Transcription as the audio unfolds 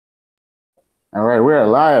All right, we're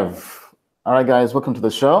live. All right, guys, welcome to the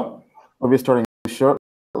show. We'll be starting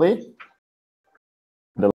shortly,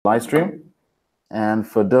 the live stream. And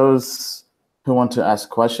for those who want to ask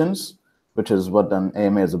questions, which is what an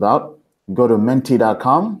AMA is about, go to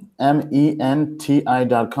menti.com,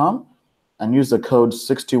 menti.com, and use the code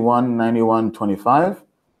 619125.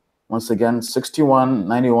 Once again,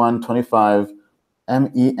 619125,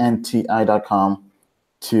 menti.com,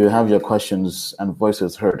 to have your questions and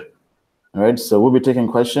voices heard. All right, so we'll be taking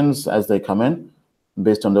questions as they come in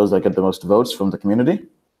based on those that get the most votes from the community.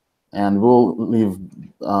 And we'll leave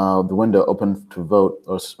the window open to vote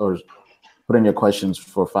or put in your questions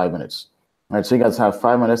for 5 minutes. All right, so you guys have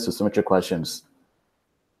 5 minutes to submit your questions.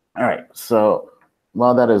 All right, so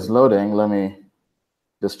while that is loading, let me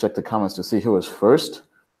just check the comments to see who is first.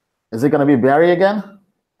 Is it going to be Barry again?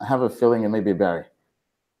 I have a feeling it may be Barry.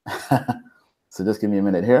 So just give me a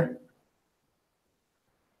minute here.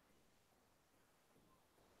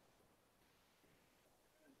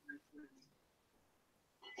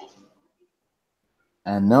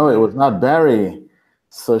 And no, it was not Barry.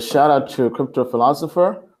 So shout out to Crypto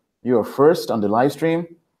Philosopher. You are first on the live stream.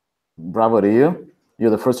 Bravo to you. You're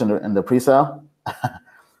the first in the pre-sale.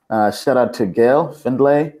 Shout out to Gail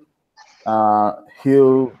Findlay,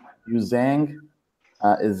 Hugh Yuzang,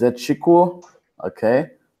 Izechiku, okay.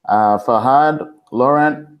 Fahad,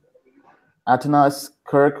 Laurent, Atanas,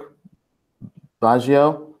 Kirk,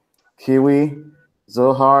 Baggio, Kiwi,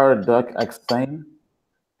 Zohar, Duck Xtain,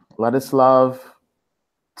 Vladislav,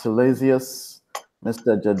 Telesius,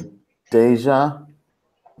 Mr. Jadeja.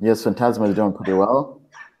 Yes, Phantasma is doing pretty well.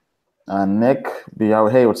 Nick, BR,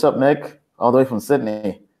 hey, what's up, Nick? All the way from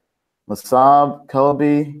Sydney. Masab,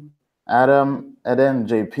 Kelby, Adam, Eden,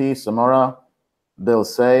 JP, Samara, Bill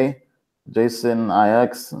Say, Jason,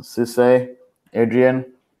 IX, Sise,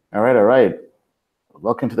 Adrian. All right.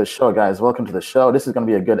 Welcome to the show, guys. Welcome to the show. This is going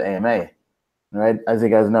to be a good AMA. All right. As you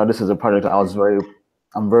guys know, this is a project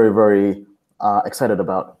I'm very excited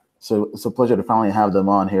about. So it's a pleasure to finally have them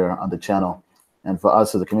on here on the channel, and for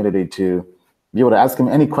us as a community to be able to ask them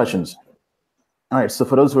any questions. All right, so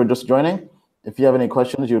for those who are just joining, if you have any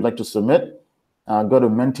questions you would like to submit, go to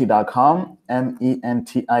menti.com,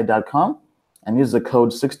 menti.com, and use the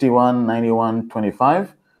code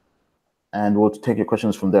 619125, and we'll take your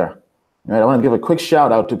questions from there. All right, I want to give a quick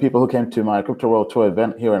shout out to people who came to my Crypto World Tour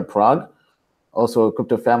event here in Prague. Also,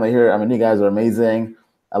 Crypto family here. I mean, you guys are amazing.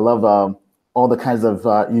 I love all the kinds of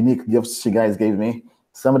unique gifts you guys gave me.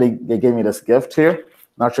 They gave me this gift here.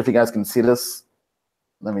 Not sure if you guys can see this.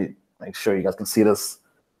 Let me make sure you guys can see this.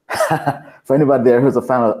 For anybody there who's a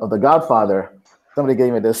fan of The Godfather, somebody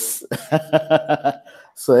gave me this.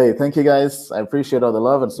 So hey, thank you guys. I appreciate all the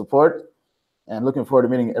love and support, and looking forward to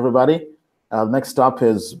meeting everybody. Next stop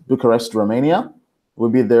is Bucharest, Romania. We'll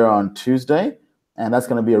be there on Tuesday, and that's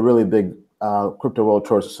going to be a really big Crypto World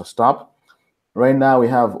Tour stop. Right now, we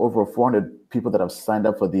have over 400 people that have signed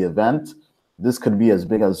up for the event. This could be as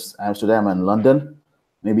big as Amsterdam and London,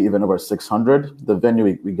 maybe even over 600. The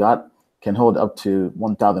venue we got can hold up to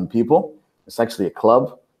 1,000 people. It's actually a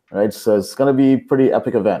club, right? So it's going to be a pretty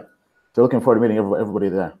epic event. So looking forward to meeting everybody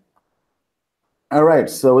there. All right,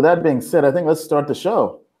 so with that being said, I think let's start the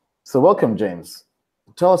show. So welcome, James.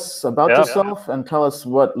 Tell us about yourself and tell us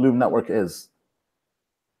what Loom Network is.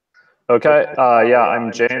 Okay,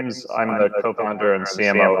 I'm James. I'm the co-founder and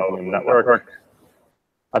CMO of Loom Network.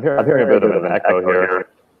 I'm hearing a bit of an echo here.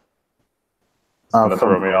 It's going to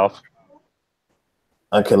throw me off.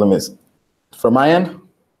 Okay, let me see. From my end?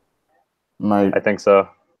 I think so.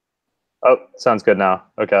 Oh, sounds good now.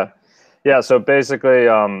 Okay. Yeah, so basically,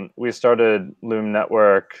 we started Loom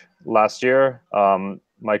Network last year.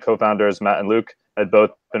 My co-founders, Matt and Luke, had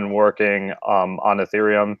both been working on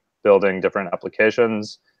Ethereum, building different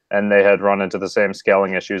applications, and they had run into the same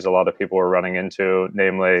scaling issues a lot of people were running into,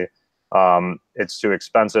 namely, it's too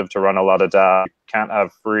expensive to run a lot of DApp. You can't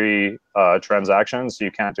have free transactions, so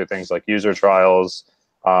you can't do things like user trials.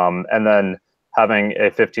 And then having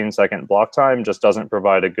a 15-second block time just doesn't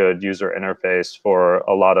provide a good user interface for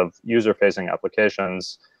a lot of user-facing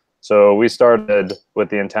applications. So we started with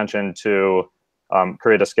the intention to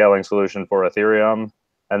create a scaling solution for Ethereum.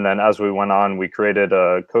 And then as we went on, we created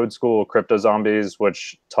a code school, Crypto Zombies,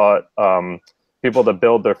 which taught people to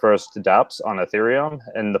build their first dApps on Ethereum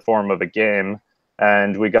in the form of a game.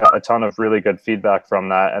 And we got a ton of really good feedback from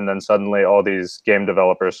that. And then suddenly all these game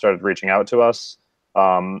developers started reaching out to us.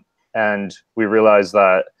 And we realized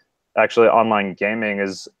that actually online gaming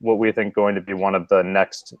is what we think going to be one of the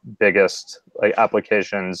next biggest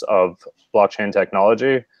applications of blockchain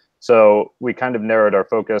technology. So we kind of narrowed our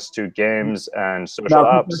focus to games and social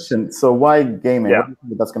apps. Question. So why gaming? Yeah. What do you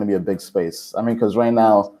think that's going to be a big space? I mean, because right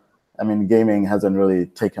now, I mean, gaming hasn't really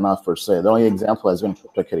taken off per se. The only example has been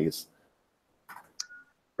CryptoKitties.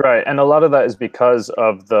 Right, and a lot of that is because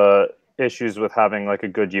of the issues with having like a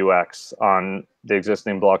good UX on the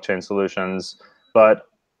existing blockchain solutions. But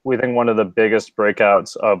we think one of the biggest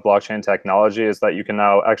breakouts of blockchain technology is that you can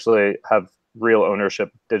now actually have real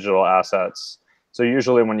ownership of digital assets. So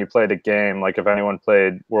usually when you played a game, like if anyone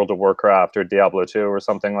played World of Warcraft or Diablo 2 or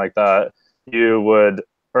something like that, you would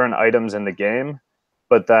earn items in the game,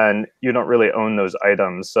 but then you don't really own those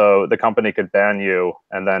items. So the company could ban you,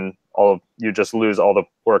 and then you just lose all the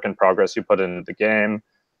work in progress you put into the game.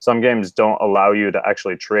 Some games don't allow you to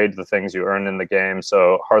actually trade the things you earn in the game.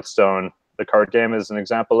 So Hearthstone, the card game, is an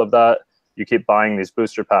example of that. You keep buying these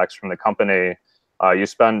booster packs from the company.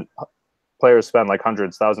 Players spend like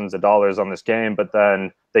hundreds, thousands of dollars on this game, but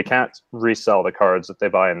then they can't resell the cards that they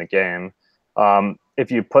buy in the game. If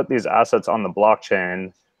you put these assets on the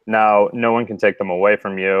blockchain, now no one can take them away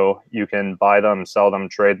from you. You can buy them, sell them,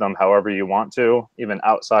 trade them however you want to, even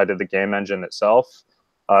outside of the game engine itself.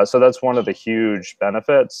 So that's one of the huge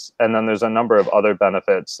benefits. And then there's a number of other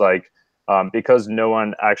benefits, like because no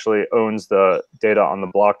one actually owns the data on the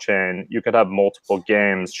blockchain, you could have multiple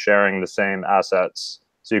games sharing the same assets.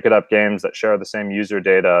 So you could have games that share the same user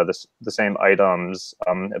data, the same items.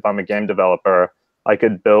 If I'm a game developer, I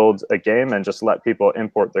could build a game and just let people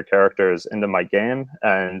import their characters into my game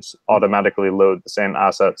and automatically load the same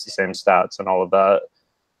assets, the same stats, and all of that.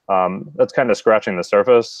 That's kind of scratching the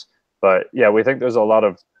surface. But yeah, we think there's a lot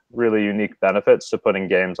of really unique benefits to putting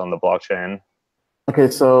games on the blockchain. Okay,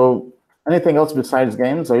 so anything else besides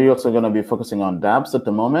games? Are you also going to be focusing on dApps at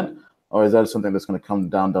the moment, or is that something that's going to come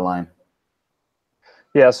down the line?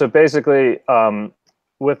 Yeah, so basically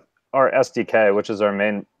with our SDK, which is our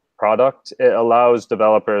main product, it allows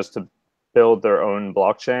developers to build their own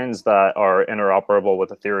blockchains that are interoperable with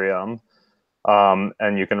Ethereum.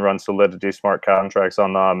 And you can run Solidity smart contracts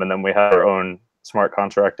on them. And then we have our own smart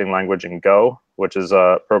contracting language in Go, which is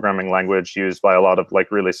a programming language used by a lot of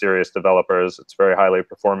like really serious developers. It's very highly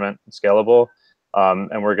performant and scalable.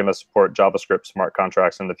 And we're going to support JavaScript smart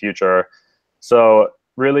contracts in the future. So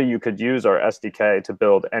really, you could use our SDK to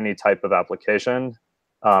build any type of application.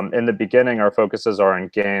 In the beginning, our focuses are on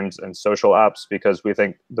games and social apps because we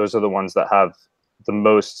think those are the ones that have the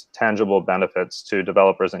most tangible benefits to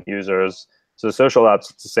developers and users. So social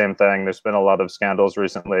apps, it's the same thing. There's been a lot of scandals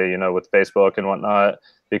recently, with Facebook and whatnot,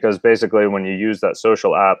 because basically when you use that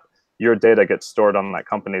social app, your data gets stored on that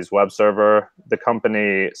company's web server. The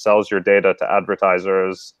company sells your data to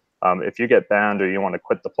advertisers. If you get banned or you want to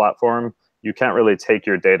quit the platform, you can't really take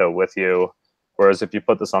your data with you. Whereas if you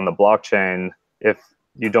put this on the blockchain, if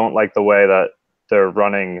you don't like the way that they're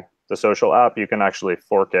running the social app, you can actually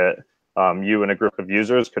fork it. You and a group of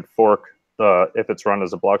users could fork if it's run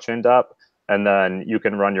as a blockchain DApp, and then you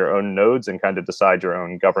can run your own nodes and kind of decide your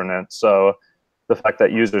own governance. So the fact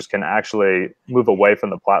that users can actually move away from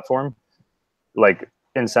the platform, like,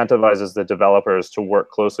 incentivizes the developers to work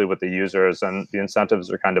closely with the users, and the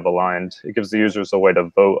incentives are kind of aligned. It gives the users a way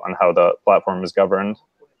to vote on how the platform is governed.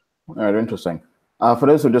 All right, interesting. For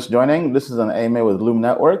those who are just joining, this is an AMA with Loom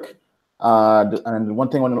Network. And one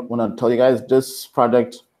thing I want to tell you guys, this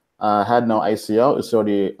project had no ICO. It's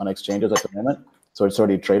already on exchanges at the moment, so it's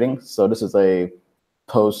already trading. So this is a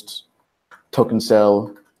post-token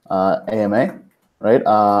sale AMA, right?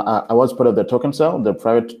 I was part of the token sale, the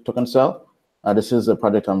private token sale. This is a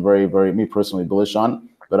project I'm me personally bullish on.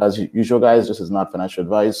 But as usual, guys, this is not financial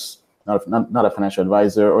advice, not a financial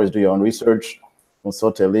advisor. Always do your own research.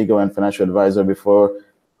 Consult a legal and financial advisor before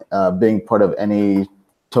being part of any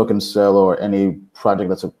token sale or any project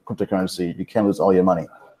that's a cryptocurrency. You can't lose all your money,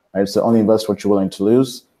 right? So only invest what you're willing to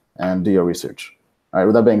lose and do your research. All right,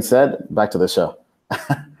 with that being said, back to the show.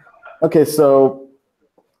 Okay, so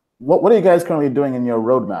what are you guys currently doing in your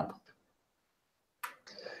roadmap?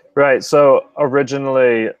 Right, so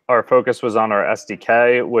originally our focus was on our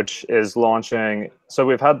SDK, which is launching. So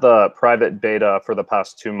we've had the private beta for the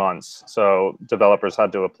past 2 months. So developers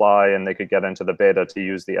had to apply and they could get into the beta to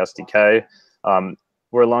use the SDK.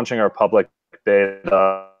 We're launching our public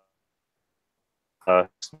beta.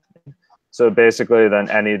 So basically then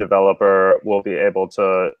any developer will be able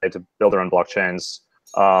to build their own blockchains.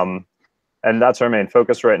 And that's our main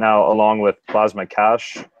focus right now, along with Plasma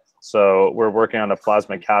Cash. So we're working on a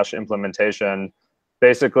Plasma Cash implementation.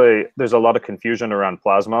 Basically, there's a lot of confusion around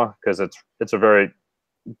Plasma because it's a very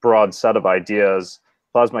broad set of ideas.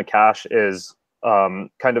 Plasma Cash is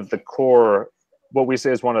kind of the core what we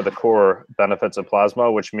say is one of the core benefits of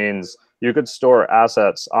Plasma, which means you could store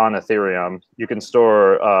assets on Ethereum. You can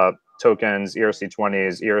store tokens,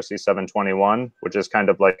 ERC20s, ERC721, which is kind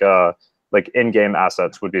of like in-game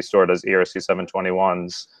assets would be stored as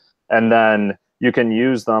ERC721s. And then you can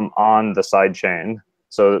use them on the sidechain.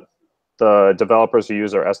 So the developers who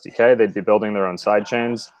use our SDK, they'd be building their own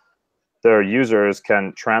sidechains. Their users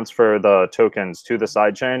can transfer the tokens to the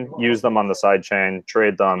sidechain, use them on the sidechain,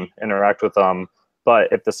 trade them, interact with them.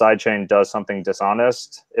 But if the sidechain does something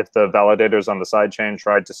dishonest, if the validators on the sidechain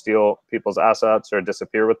tried to steal people's assets or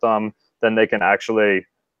disappear with them, then they can actually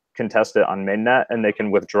contest it on mainnet and they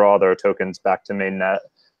can withdraw their tokens back to mainnet.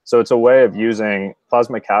 So it's a way of using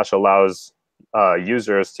Plasma Cash allows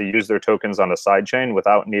users to use their tokens on a sidechain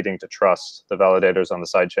without needing to trust the validators on the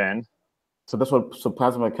sidechain. So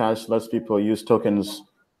Plasma Cash lets people use tokens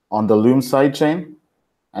on the Loom sidechain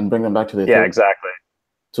and bring them back to the Ethereum. Yeah, exactly.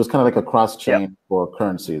 So it's kind of like a cross-chain for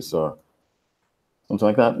currencies or something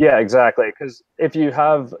like that? Yeah, exactly. Because if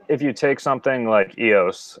you take something like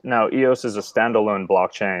EOS, now EOS is a standalone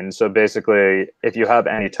blockchain. So basically, if you have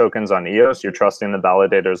any tokens on EOS, you're trusting the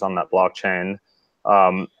validators on that blockchain.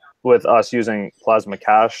 With us using Plasma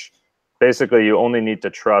Cash, basically you only need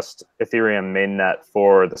to trust Ethereum mainnet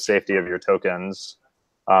for the safety of your tokens.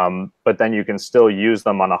 But then you can still use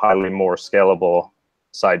them on a highly more scalable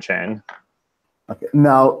sidechain. Okay.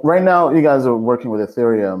 Now, right now, you guys are working with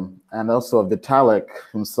Ethereum, and also Vitalik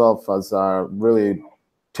himself has really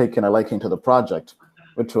taken a liking to the project,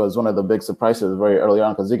 which was one of the big surprises very early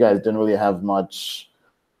on, because you guys didn't really have much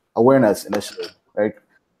awareness initially, right?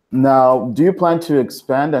 Now, do you plan to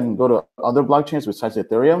expand and go to other blockchains besides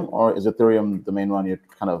Ethereum, or is Ethereum the main one you're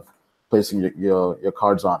kind of placing your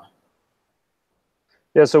cards on?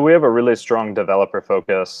 Yeah, so we have a really strong developer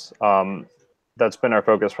focus. That's been our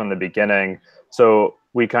focus from the beginning. So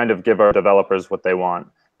we kind of give our developers what they want.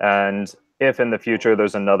 And if in the future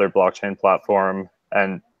there's another blockchain platform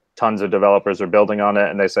and tons of developers are building on it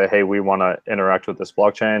and they say, hey, we want to interact with this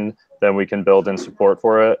blockchain, then we can build in support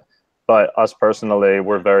for it. But us personally,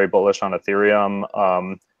 we're very bullish on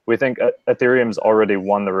Ethereum. We think Ethereum's already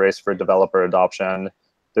won the race for developer adoption.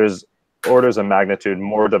 There's orders of magnitude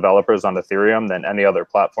more developers on Ethereum than any other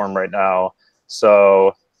platform right now.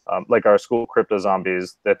 So like our school, Crypto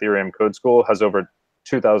Zombies, the Ethereum Code School has over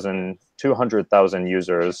 200,000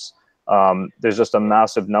 users. There's just a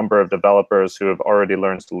massive number of developers who have already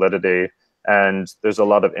learned Solidity, and there's a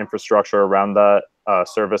lot of infrastructure around that.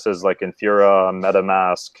 Services like Infura,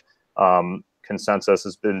 MetaMask, Consensus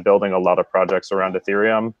has been building a lot of projects around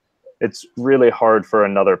Ethereum. It's really hard for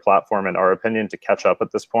another platform, in our opinion, to catch up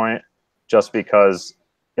at this point, just because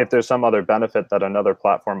if there's some other benefit that another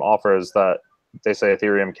platform offers that they say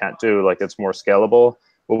Ethereum can't do, like it's more scalable,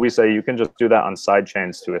 well, we say you can just do that on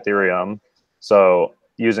sidechains to Ethereum. So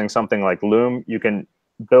using something like Loom, you can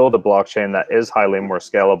build a blockchain that is highly more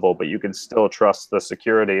scalable, but you can still trust the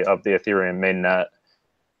security of the Ethereum mainnet.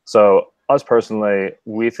 So us personally,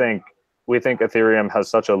 we think Ethereum has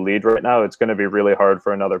such a lead right now, it's going to be really hard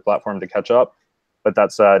for another platform to catch up. But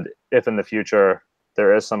that said, if in the future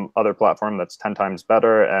there is some other platform that's 10 times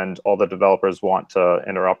better and all the developers want to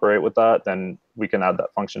interoperate with that, then we can add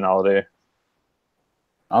that functionality.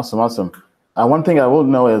 Awesome. One thing I will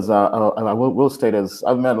know is, I will state is,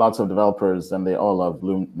 I've met lots of developers and they all love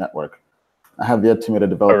Loom Network. I have yet to meet a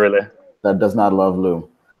developer that does not love Loom.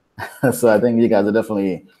 So I think you guys are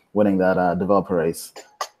definitely winning that developer race.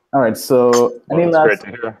 All right, so any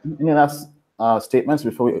last statements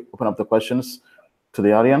before we open up the questions to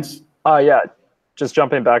the audience? Yeah. Just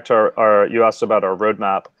jumping back to our you asked about our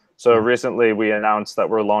roadmap. So recently we announced that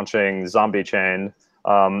we're launching Zombie Chain,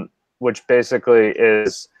 which basically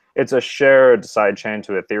it's a shared sidechain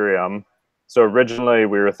to Ethereum. So originally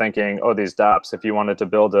we were thinking, oh, these dApps, if you wanted to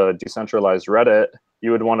build a decentralized Reddit,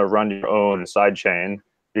 you would want to run your own sidechain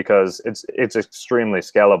because it's extremely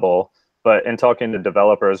scalable. But in talking to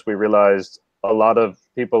developers, we realized a lot of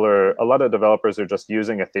developers are just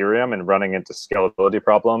using Ethereum and running into scalability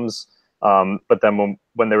problems. But then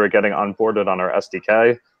when they were getting onboarded on our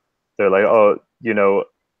SDK, they're like, oh,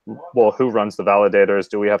 well, who runs the validators?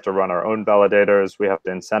 Do we have to run our own validators? We have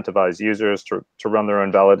to incentivize users to run their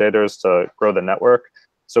own validators to grow the network.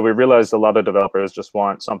 So we realized a lot of developers just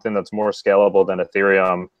want something that's more scalable than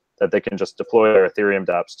Ethereum that they can just deploy their Ethereum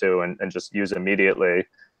dApps to and just use immediately.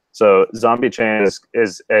 So Zombie Chain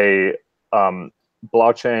is a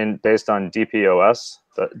blockchain based on DPoS,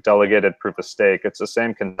 the delegated proof of stake. It's the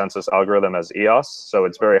same consensus algorithm as EOS, so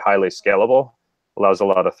it's very highly scalable, allows a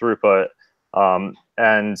lot of throughput,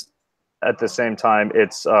 and at the same time,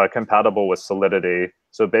 it's compatible with Solidity.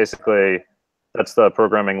 So basically, That's the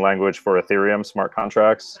programming language for Ethereum Smart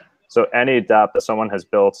Contracts. So any DApp that someone has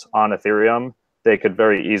built on Ethereum, they could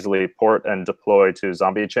very easily port and deploy to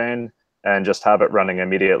Zombie Chain and just have it running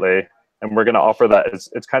immediately. And we're going to offer that.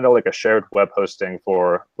 It's kind of like a shared web hosting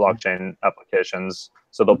for blockchain applications.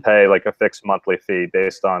 So they'll pay like a fixed monthly fee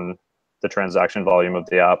based on the transaction volume of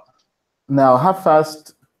the app. Now, how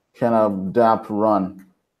fast can a DApp run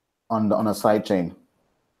on a sidechain?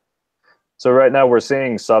 So right now we're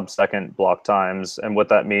seeing sub-second block times. And what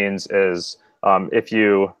that means is if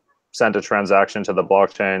you send a transaction to the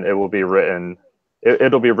blockchain, it will be written,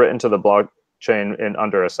 it'll be written to the blockchain in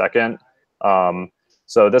under a second.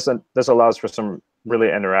 So this allows for some really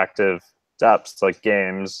interactive dApps like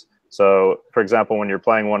games. So for example, when you're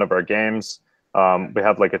playing one of our games, we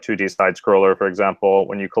have like a 2D side scroller, for example.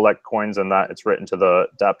 When you collect coins in that, it's written to the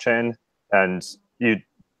DAppChain, and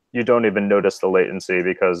you don't even notice the latency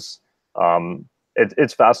because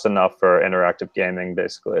it's fast enough for interactive gaming,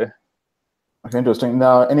 basically. Okay, interesting.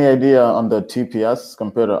 Now, any idea on the TPS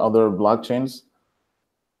compared to other blockchains?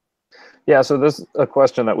 Yeah, so this is a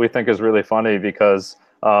question that we think is really funny because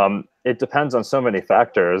it depends on so many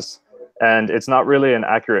factors, and it's not really an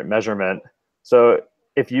accurate measurement. So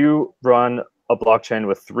if you run a blockchain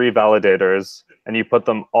with 3 validators and you put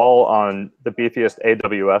them all on the beefiest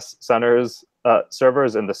AWS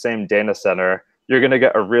servers in the same data center, you're going to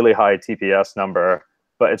get a really high TPS number,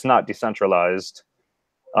 but it's not decentralized.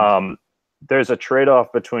 There's a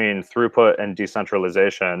trade-off between throughput and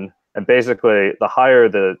decentralization. And basically, the higher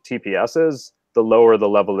the TPS is, the lower the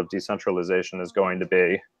level of decentralization is going to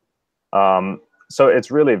be. So it's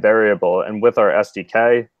really variable. And with our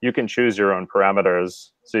SDK, you can choose your own parameters.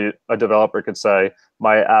 So a developer could say,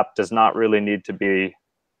 my app does not really need to be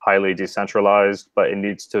highly decentralized, but it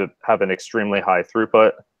needs to have an extremely high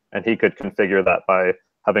throughput. And he could configure that by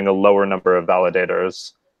having a lower number of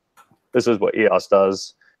validators. This is what EOS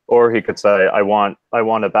does. Or he could say, I want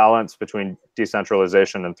a balance between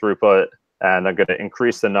decentralization and throughput, and I'm going to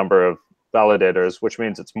increase the number of validators, which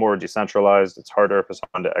means it's more decentralized. It's harder for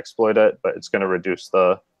someone to exploit it, but it's going to reduce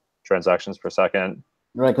the transactions per second.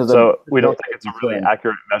 Right. So we don't think it's a really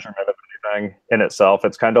accurate measurement of anything in itself.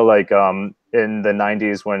 It's kind of like in the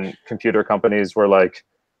 90s when computer companies were like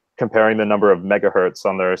comparing the number of megahertz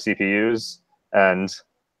on their CPUs, and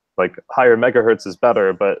like higher megahertz is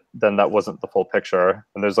better, but then that wasn't the full picture.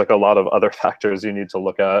 And there's like a lot of other factors you need to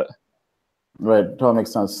look at. Right, that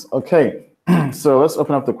makes sense. Okay, so let's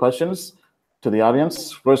open up the questions to the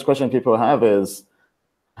audience. First question people have is,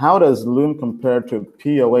 how does Loom compare to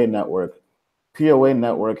POA Network? POA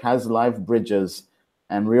Network has live bridges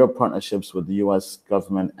and real partnerships with US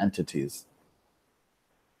government entities.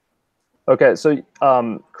 Okay, so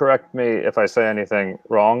correct me if I say anything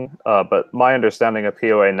wrong, but my understanding of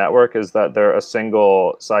POA Network is that they're a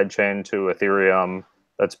single sidechain to Ethereum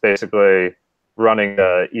that's basically running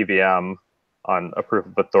the EVM on a proof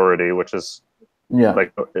of authority, which is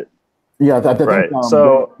like I think right.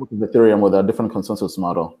 So Ethereum with a different consensus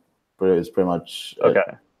model is pretty much okay.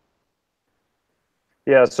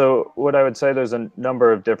 Yeah, so what I would say, there's a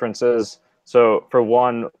number of differences. So for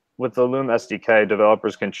one, with the Loom SDK,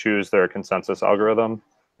 developers can choose their consensus algorithm.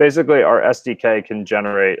 Basically, our SDK can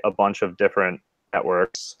generate a bunch of different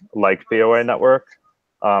networks like POA Network.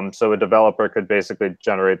 So a developer could basically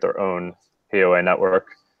generate their own POA network.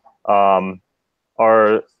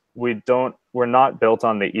 We're not built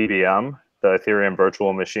on the EVM, the Ethereum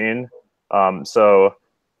virtual machine. So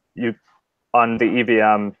on the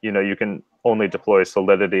EVM, you can only deploy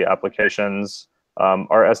Solidity applications.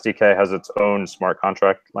 Our SDK has its own smart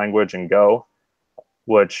contract language in Go,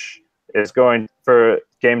 which is going for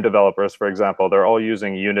game developers, for example. They're all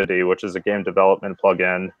using Unity, which is a game development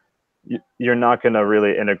plugin. You're not going to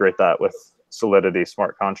really integrate that with Solidity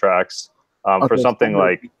smart contracts. For something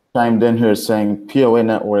like chimed in here saying POA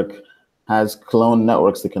Network has clone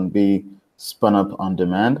networks that can be spun up on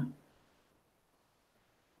demand.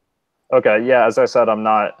 Okay, yeah, as I said, I'm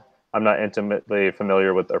not intimately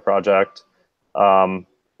familiar with their project. But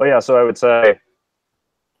yeah, so I would say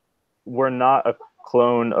we're not a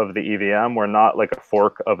clone of the EVM. We're not like a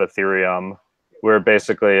fork of Ethereum. We're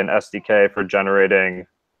basically an SDK for generating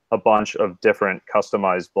a bunch of different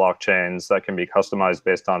customized blockchains that can be customized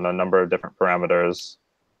based on a number of different parameters.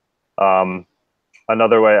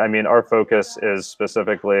 Another way, I mean, our focus is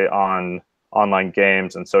specifically on online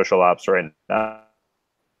games and social apps right now.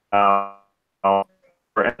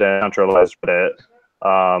 We're in decentralized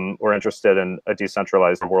Reddit. We're interested in a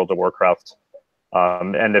decentralized World of Warcraft.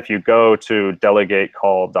 And if you go to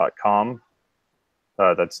delegatecall.com,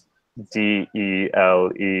 that's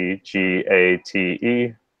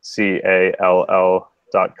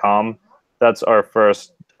DELEGATECALL.com, that's our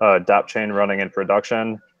first DApp chain running in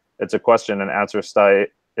production. It's a question and answer site.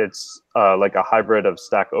 It's like a hybrid of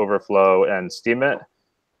Stack Overflow and Steemit.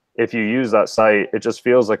 If you use that site, it just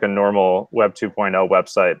feels like a normal Web 2.0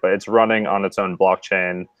 website, but it's running on its own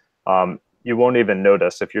blockchain. You won't even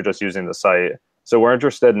notice if you're just using the site. So we're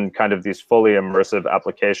interested in kind of these fully immersive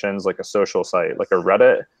applications, like a social site, like a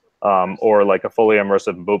Reddit, or like a fully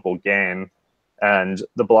immersive mobile game. And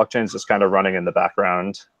the blockchain's just kind of running in the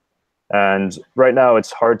background. And right now,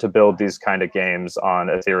 it's hard to build these kind of games on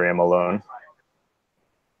Ethereum alone.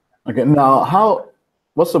 Okay, now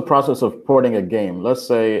what's the process of porting a game? Let's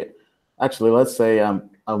say I'm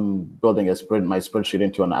building my spreadsheet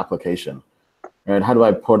into an application. Right? How do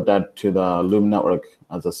I port that to the Loom network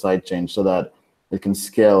as a sidechain so that it can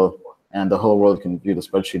scale and the whole world can view the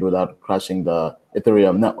spreadsheet without crashing the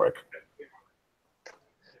Ethereum network?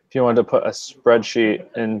 If you want to put a spreadsheet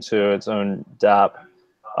into its own DApp,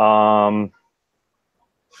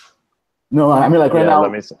 no, I mean like right now,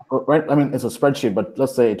 right? I mean it's a spreadsheet, but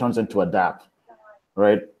let's say it turns into a DApp,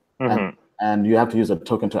 right? Mm-hmm. And you have to use a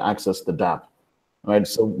token to access the DApp, right?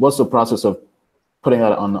 So what's the process of putting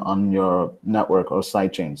that on your network or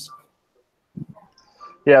sidechains?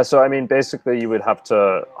 Yeah, so I mean, basically, you would have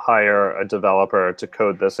to hire a developer to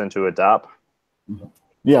code this into a DApp.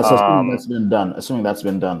 Yeah, so assuming that's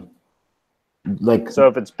been done, like so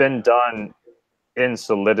if it's been done in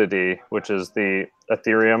Solidity, which is the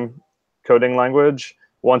Ethereum coding language,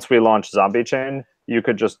 once we launch Zombie Chain, you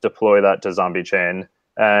could just deploy that to Zombie Chain,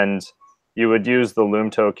 and you would use the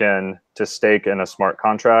Loom token to stake in a smart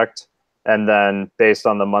contract, and then based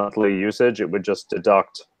on the monthly usage, it would just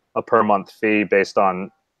deduct a per month fee based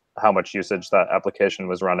on how much usage that application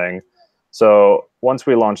was running. So once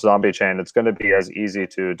we launch Zombie Chain, it's going to be as easy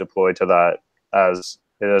to deploy to that as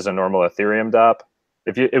it is a normal Ethereum DApp.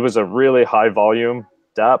 If it was a really high volume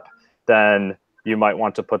DApp, then you might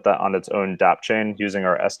want to put that on its own DApp chain using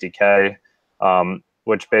our SDK,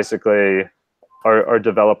 which basically our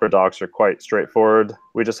developer docs are quite straightforward.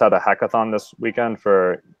 We just had a hackathon this weekend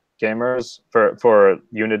for gamers, for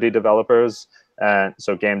Unity developers, and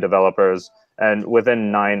so game developers. And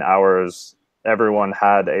within 9 hours, everyone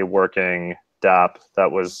had a working DApp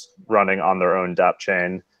that was running on their own DApp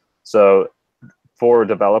chain. So for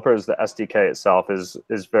developers, the SDK itself is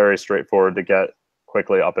very straightforward to get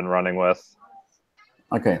quickly up and running with.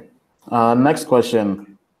 Okay. Next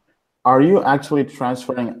question. Are you actually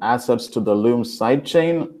transferring assets to the Loom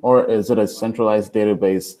sidechain, or is it a centralized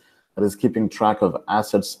database that is keeping track of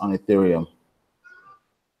assets on Ethereum?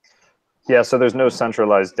 Yeah, so there's no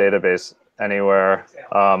centralized database anywhere.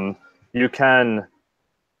 You can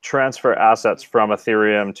transfer assets from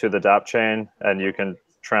Ethereum to the DApp chain, and you can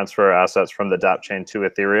transfer assets from the DApp chain to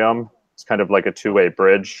Ethereum. It's kind of like a two-way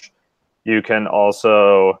bridge. You can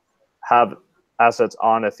also have assets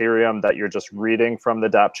on Ethereum that you're just reading from the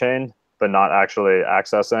DApp chain, but not actually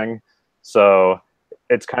accessing. So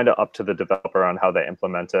it's kind of up to the developer on how they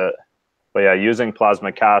implement it. But yeah, using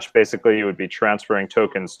Plasma Cash, basically you would be transferring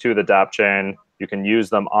tokens to the DApp chain. You can use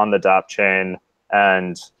them on the DApp chain,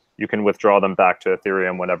 and you can withdraw them back to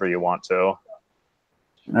Ethereum whenever you want to. All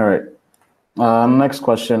right. Next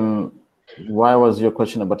question. Why was your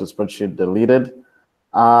question about the spreadsheet deleted?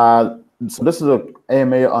 So this is an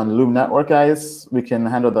AMA on Loom Network, guys. We can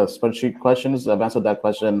handle the spreadsheet questions. I've answered that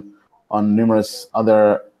question on numerous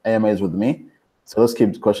other AMAs with me. So let's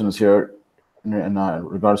keep the questions here in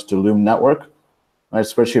regards to Loom Network. My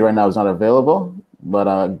spreadsheet right now is not available,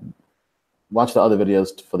 but watch the other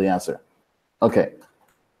videos for the answer. Okay.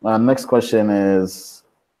 Next question is,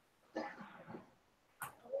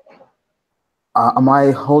 am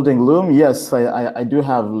I holding Loom? Yes, I do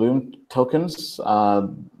have Loom tokens.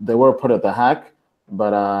 They were put at the hack,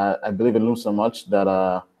 but I believe in Loom so much that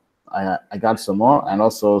I got some more, and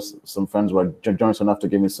also some friends were generous enough to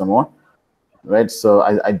give me some more. Right, so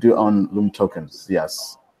I do own Loom tokens,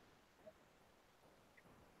 yes.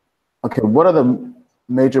 Okay, what are the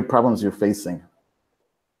major problems you're facing?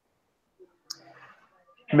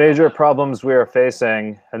 Major problems we are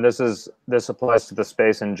facing, and this applies to the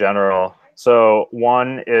space in general. So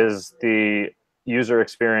one is the user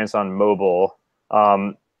experience on mobile.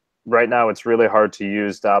 Right now, it's really hard to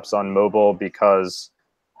use dApps on mobile because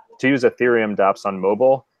to use Ethereum dApps on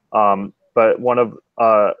mobile. But one of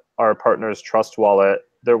our partners, Trust Wallet,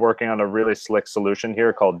 they're working on a really slick solution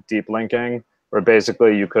here called deep linking, where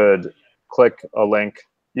basically you could click a link,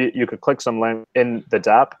 you could click some link in the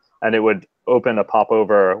dApp, and it would open a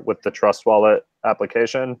popover with the Trust Wallet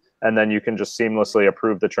application, and then you can just seamlessly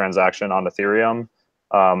approve the transaction on Ethereum.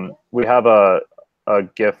 We have a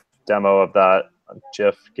GIF demo of that,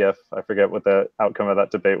 GIF, I forget what the outcome of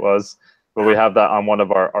that debate was. but we have that on one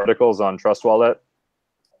of our articles on Trust Wallet.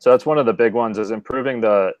 So that's one of the big ones, is improving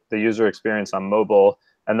the user experience on mobile.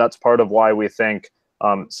 And that's part of why we think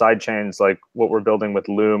sidechains like what we're building with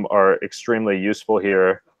Loom are extremely useful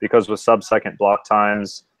here, because with sub-second block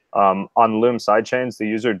times on Loom sidechains, the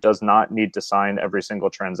user does not need to sign every single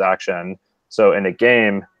transaction. So in a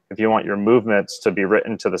game, if you want your movements to be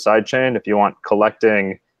written to the sidechain, if you want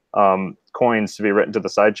collecting coins to be written to the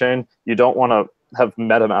sidechain, you don't want to have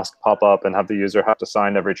MetaMask pop up and have the user have to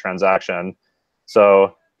sign every transaction.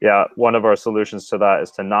 So yeah, one of our solutions to that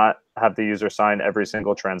is to not have the user sign every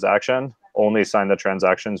single transaction, only sign the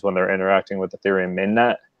transactions when they're interacting with Ethereum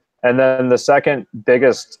mainnet. And then the second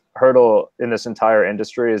biggest hurdle in this entire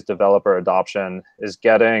industry is developer adoption, is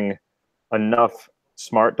getting enough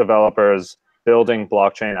smart developers building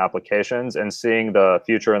blockchain applications and seeing the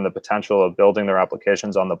future and the potential of building their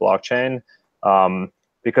applications on the blockchain.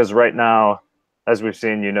 Because right now, as we've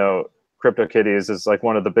seen, CryptoKitties is like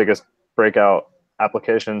one of the biggest breakout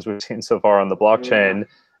applications we've seen so far on the blockchain.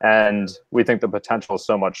 And we think the potential is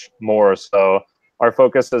so much more. So our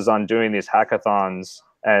focus is on doing these hackathons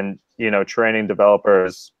and, training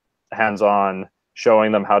developers hands-on,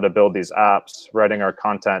 showing them how to build these apps, writing our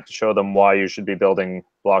content to show them why you should be building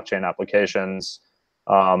blockchain applications.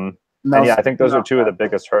 And yeah, I think those are two of the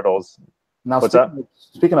biggest hurdles. Now,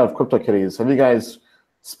 speaking of CryptoKitties, have you guys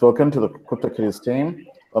spoken to the CryptoKitties team,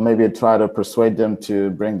 or maybe try to persuade them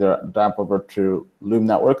to bring their DApp over to Loom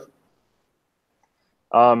Network?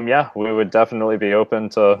 Yeah, we would definitely be open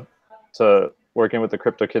to working with the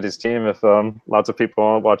CryptoKitties team. If lots of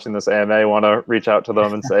people watching this AMA want to reach out to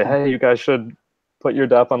them and say, hey, you guys should put your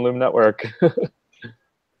DApp on Loom Network.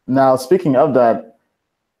 Now, speaking of that,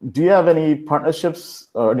 do you have any partnerships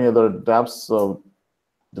or any other DApps or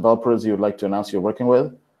developers you would like to announce you're working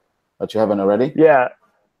with that you haven't already? Yeah.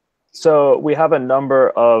 So we have a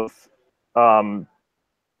number of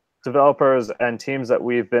developers and teams that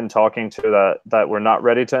we've been talking to that we're not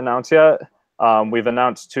ready to announce yet. We've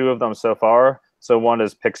announced two of them so far. So one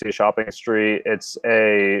is Pixie Shopping Street. It's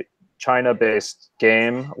a China-based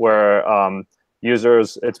game where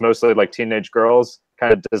users, it's mostly like teenage girls,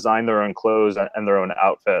 kind of design their own clothes and their own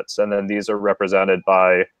outfits. And then these are represented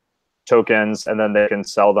by tokens, and then they can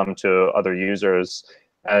sell them to other users.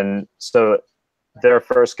 And so their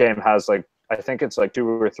first game has I think it's 2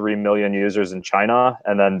 or 3 million users in China.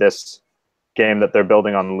 And then this game that they're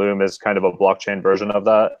building on Loom is kind of a blockchain version of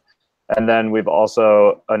that. And then we've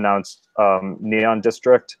also announced Neon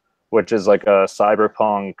District, which is like a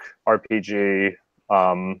cyberpunk RPG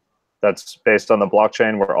that's based on the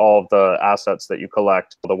blockchain, where all of the assets that you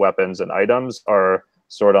collect, the weapons and items, are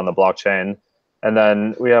stored on the blockchain. And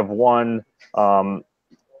then we have one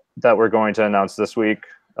that we're going to announce this week,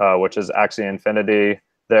 which is Axie Infinity.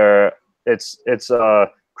 It's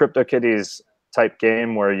a CryptoKitties type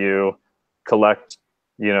game where you collect,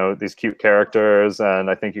 these cute characters, and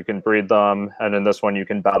I think you can breed them. And in this one, you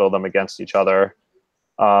can battle them against each other.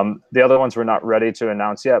 The other ones we're not ready to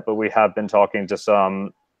announce yet, but we have been talking to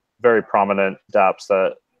some very prominent dApps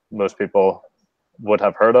that most people would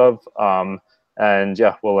have heard of. And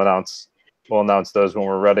yeah, we'll announce those when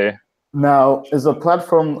we're ready. Now, is the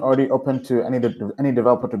platform already open to any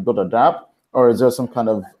developer to build a DApp, or is there some kind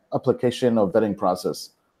of application or vetting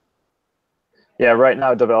process? Yeah, right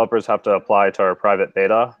now developers have to apply to our private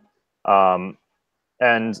beta.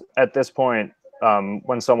 And at this point,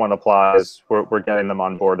 when someone applies, we're getting them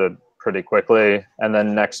onboarded pretty quickly. And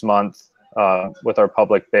then next month, with our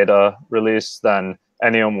public beta release, then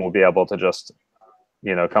anyone will be able to just,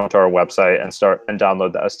 come to our website and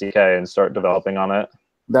download the SDK and start developing on it.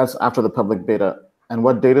 That's after the public beta. And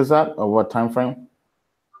what date is that, or what time frame?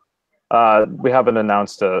 We haven't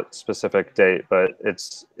announced a specific date, but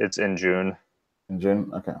it's in June. In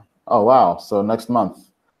June, okay. Oh wow! So next month.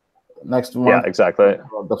 Yeah, exactly.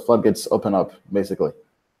 The floodgates open up, basically.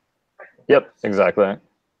 Yep, exactly.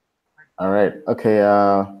 All right. Okay.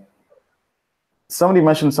 Somebody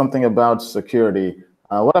mentioned something about security.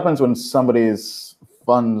 What happens when somebody's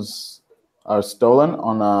funds are stolen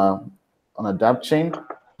on a DApp chain?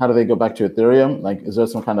 How do they go back to Ethereum? Is there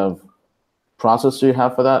some kind of process you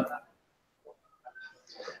have for that?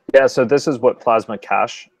 Yeah, so this is what Plasma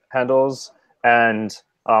Cash handles. And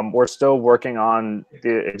we're still working on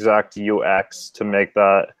the exact UX to make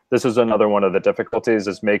that. This is another one of the difficulties,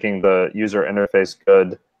 is making the user interface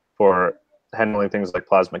good for handling things like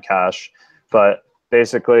Plasma Cash. But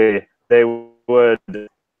basically, they would,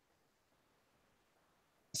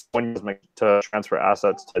 when to transfer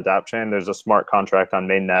assets to DAppChain, there's a smart contract on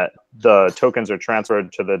mainnet. The tokens are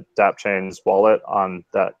transferred to the DAppChain's wallet on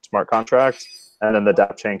that smart contract, and then the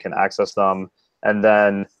DAppChain can access them. And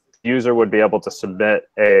then user would be able to submit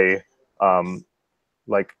a,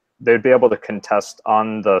 like they'd be able to contest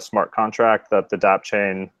on the smart contract that the DApp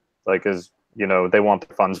chain like is, you know, they want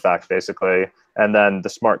their funds back basically. And then the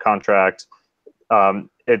smart contract,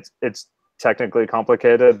 it's technically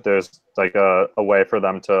complicated. There's like a way for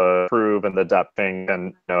them to prove, and the DApp thing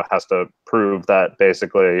and, you know, has to prove that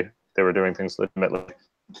basically they were doing things legitimately.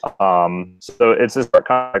 So it's a smart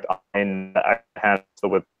contract that handles the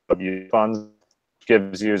withdrawal funds,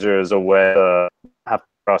 gives users a way to have to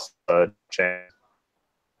trust the chain.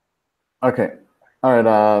 Okay. All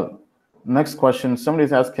right. Next question.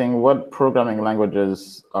 Somebody's asking what programming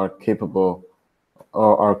languages are capable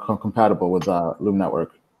or are compatible with Loom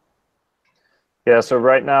Network? Yeah, so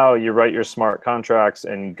right now you write your smart contracts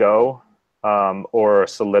in Go or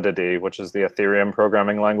Solidity, which is the Ethereum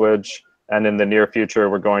programming language. And in the near future,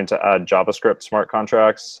 we're going to add JavaScript smart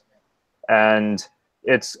contracts. And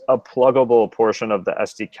it's a pluggable portion of the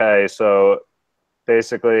SDK. So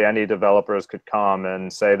basically any developers could come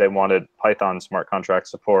and say they wanted Python smart contract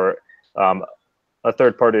support. A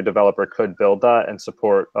third-party developer could build that and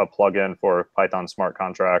support a plugin for Python smart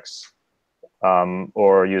contracts,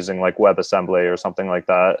 or using like WebAssembly or something like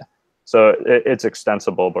that. So it's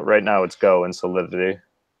extensible, but right now it's Go and Solidity.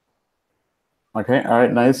 Okay, all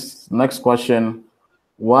right, nice. Next question.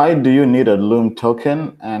 Why do you need a Loom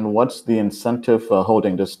token, and what's the incentive for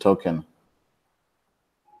holding this token?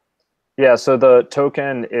 Yeah, so the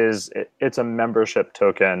token it's a membership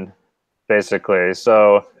token, basically.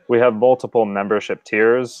 So we have multiple membership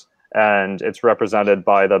tiers, and it's represented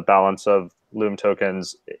by the balance of Loom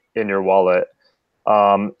tokens in your wallet.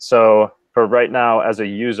 So for right now, as a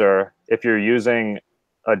user, if you're using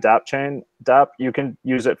a DApp, you can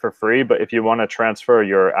use it for free. But if you want to transfer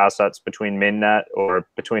your assets between mainnet or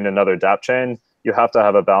between another DApp chain, you have to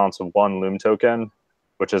have a balance of 1 Loom token,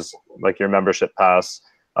 which is like your membership pass.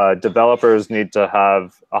 Developers need to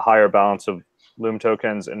have a higher balance of Loom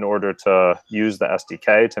tokens in order to use the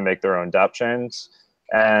SDK to make their own DApp chains.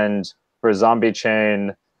 And for Zombie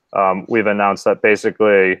Chain, we've announced that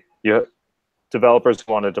basically developers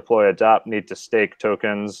who want to deploy a DApp need to stake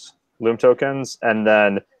tokens, Loom tokens, and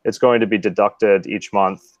then it's going to be deducted each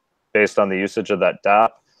month based on the usage of that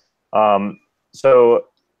DApp. So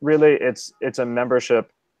really, it's a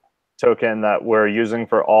membership token that we're using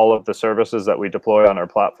for all of the services that we deploy on our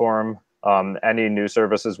platform. Any new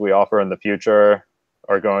services we offer in the future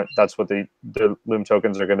are going, that's what the Loom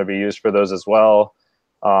tokens are going to be used for those as well.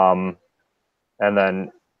 And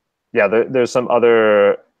then, yeah, there's some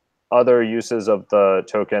other uses of the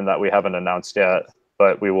token that we haven't announced yet,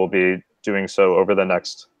 but we will be doing so over the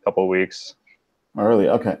next couple of weeks. Oh, really?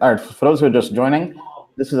 Okay. All right. For those who are just joining,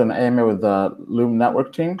 this is an AMA with the Loom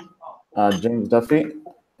Network team, James Duffy.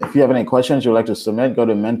 If you have any questions you'd like to submit, go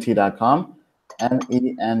to menti.com,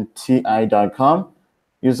 menti.com.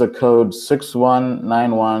 Use the code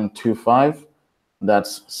 619125.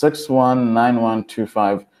 That's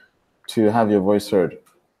 619125 to have your voice heard.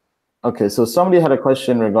 Okay, so somebody had a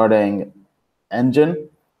question regarding Engine.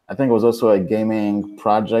 I think it was also a gaming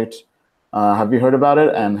project. Have you heard about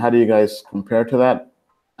it? And how do you guys compare to that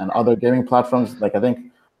and other gaming platforms, like I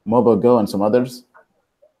think Mobile Go and some others?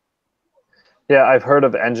 Yeah, I've heard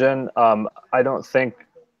of Engine. I don't think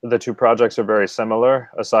the two projects are very similar,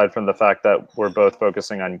 aside from the fact that we're both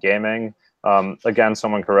focusing on gaming. Again,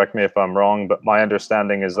 someone correct me if I'm wrong, but my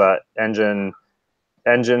understanding is that Engine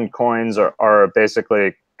coins are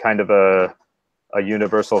basically kind of a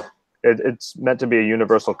universal, it's meant to be a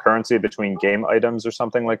universal currency between game items or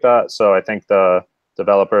something like that. So I think the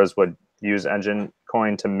developers would use Engine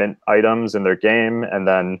coin to mint items in their game, and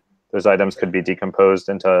then those items could be decomposed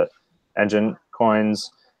into Engine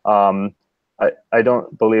coins. I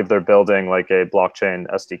don't believe they're building like a blockchain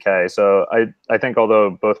SDK. So I think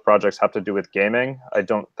although both projects have to do with gaming, I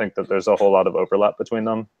don't think that there's a whole lot of overlap between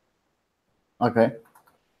them. Okay.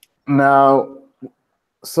 Now,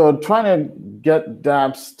 so trying to get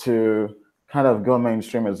dApps to kind of go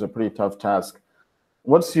mainstream is a pretty tough task.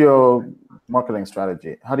 What's your marketing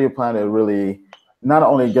strategy? How do you plan to really not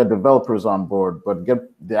only get developers on board, but get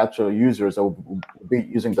the actual users that will be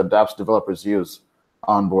using the dApps developers use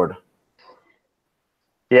on board?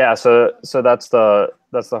 Yeah, so that's the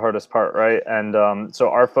hardest part, right? And so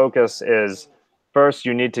our focus is, first,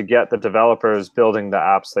 you need to get the developers building the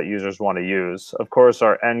apps that users want to use. Of course,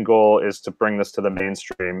 our end goal is to bring this to the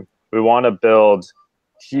mainstream. We want to build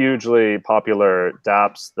hugely popular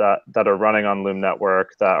dApps that are running on Loom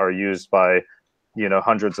Network that are used by, you know,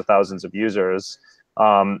 hundreds of thousands of users.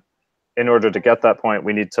 In order to get that point,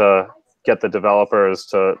 we need to get the developers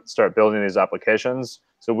to start building these applications.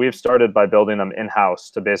 So we've started by building them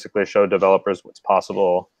in-house to basically show developers what's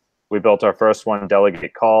possible. We built our first one,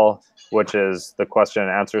 Delegate Call, which is the question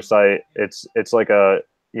and answer site. It's like a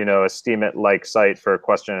a Steemit-like site for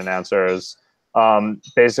question and answers.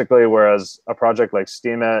 Basically, whereas a project like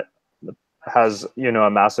Steemit has a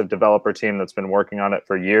massive developer team that's been working on it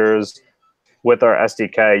for years. With our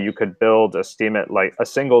SDK, you could build a Steemit-like, a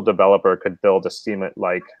single developer could build a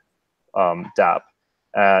Steemit-like DApp,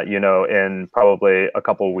 in probably a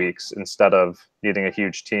couple weeks instead of needing a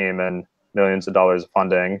huge team and millions of dollars of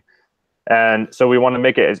funding. And so we want to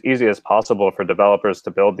make it as easy as possible for developers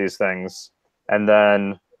to build these things. And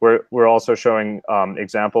then we're also showing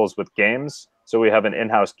examples with games. So we have an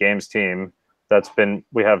in-house games team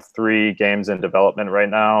we have 3 games in development right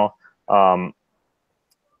now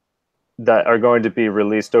that are going to be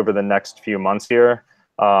released over the next few months here.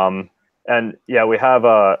 And yeah, we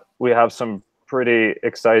have some pretty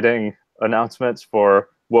exciting announcements for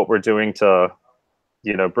what we're doing to,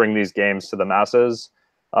 bring these games to the masses.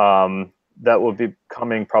 That will be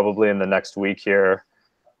coming probably in the next week here.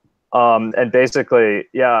 And basically,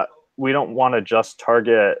 yeah, we don't want to just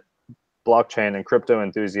target blockchain and crypto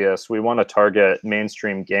enthusiasts. We want to target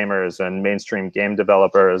mainstream gamers and mainstream game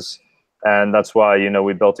developers. And that's why,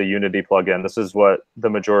 we built a Unity plugin. This is what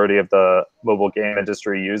the majority of the mobile game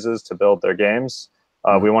industry uses to build their games.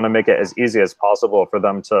 We want to make it as easy as possible for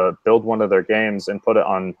them to build one of their games and put it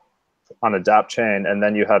on a DApp chain. And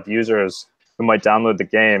then you have users who might download the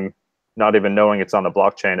game, not even knowing it's on the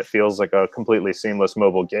blockchain. It feels like a completely seamless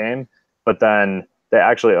mobile game, but then they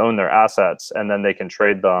actually own their assets and then they can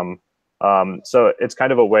trade them. So it's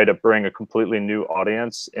kind of a way to bring a completely new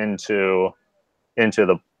audience into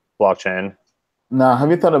the blockchain. Now,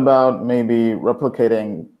 have you thought about maybe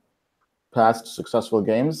replicating past successful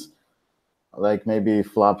games, like maybe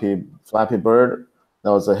Flappy Bird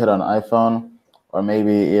that was a hit on iPhone, or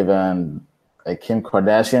maybe even a Kim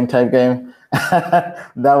Kardashian type game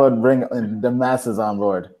that would bring the masses on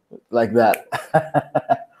board like that?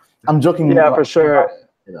 I'm joking. Yeah, for sure.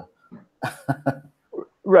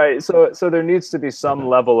 Right. So there needs to be some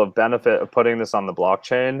level of benefit of putting this on the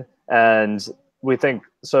blockchain. And we think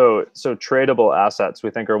so tradable assets, we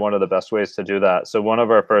think, are one of the best ways to do that. So one of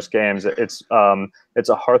our first games, it's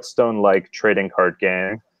a Hearthstone-like trading card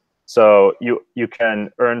game. So you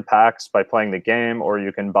can earn packs by playing the game, or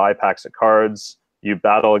you can buy packs of cards. You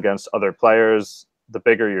battle against other players. The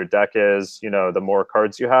bigger your deck is, the more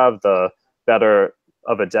cards you have, the better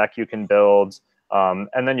of a deck you can build.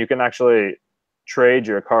 And then you can actually trade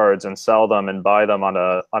your cards and sell them and buy them on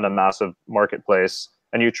a massive marketplace.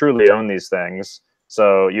 And you truly own these things.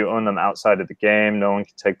 So you own them outside of the game. No one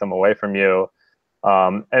can take them away from you.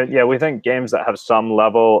 And yeah, we think games that have some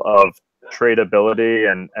level of tradability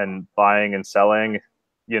and buying and selling,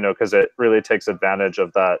 because it really takes advantage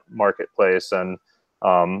of that marketplace and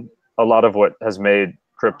a lot of what has made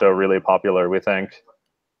crypto really popular, we think.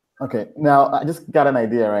 Okay, now I just got an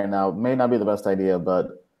idea right now. It may not be the best idea,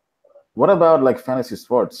 but what about like fantasy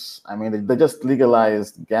sports? I mean, they just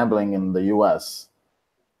legalized gambling in the US,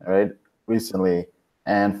 right, recently,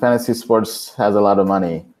 and fantasy sports has a lot of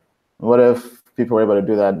money. What if people were able to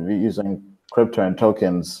do that using crypto and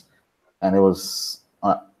tokens, and it was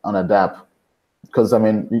on a DApp? Because I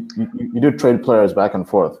mean, you do trade players back and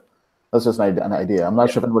forth. That's just an idea. I'm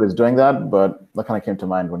not sure if anybody's doing that, but that kind of came to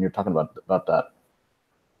mind when you're talking about that.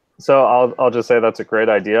 So I'll just say that's a great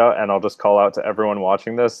idea, and I'll just call out to everyone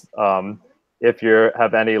watching this. If you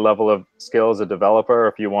have any level of skill as a developer,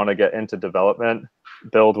 if you want to get into development,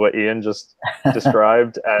 build what Ian just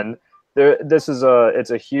described. And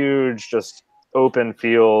it's a huge, just open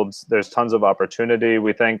field. There's tons of opportunity.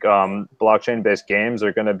 We think blockchain-based games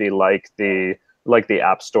are going to be like the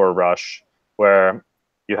App Store rush, where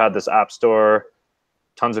you had this App Store,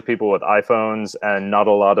 tons of people with iPhones, and not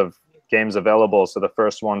a lot of games available. So the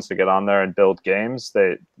first ones to get on there and build games,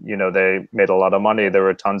 they made a lot of money. There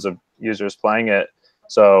were tons of users playing it.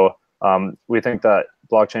 So we think that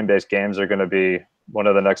blockchain-based games are going to be one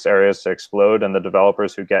of the next areas to explode, and the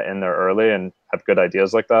developers who get in there early and have good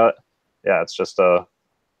ideas like that, yeah, it's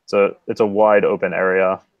a wide open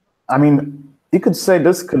area. I mean, you could say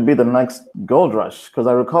this could be the next gold rush, because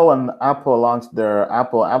I recall when Apple launched their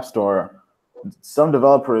Apple App Store, some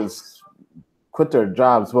developers quit their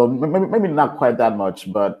jobs. Well, maybe not quite that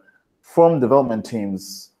much, but form development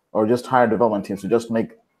teams or just hire development teams to just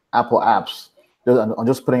make Apple apps, and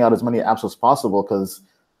just putting out as many apps as possible, because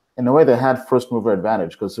in a way they had first mover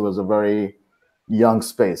advantage because it was a very young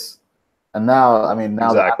space. And now, I mean,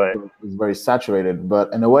 now exactly. the app is very saturated,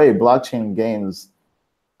 but in a way, blockchain games,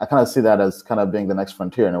 I kind of see that as kind of being the next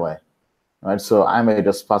frontier in a way, right? So I may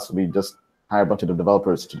just possibly just hire a bunch of the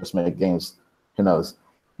developers to just make games, who knows?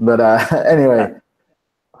 But anyway,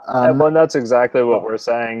 Well, that's exactly what we're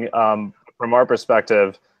saying. From our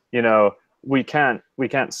perspective, you know, we can't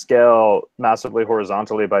scale massively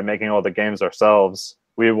horizontally by making all the games ourselves.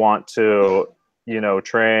 We want to, you know,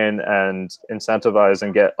 train and incentivize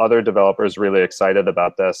and get other developers really excited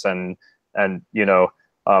about this. And you know,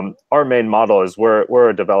 our main model is we're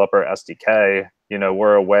a developer SDK. You know,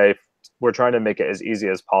 we're trying to make it as easy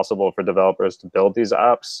as possible for developers to build these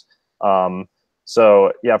apps.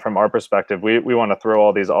 So yeah, from our perspective, we want to throw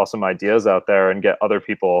all these awesome ideas out there and get other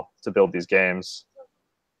people to build these games.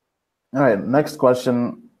 All right, next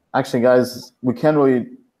question. Actually, guys, we can't really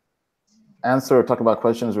answer or talk about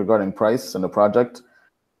questions regarding price and the project.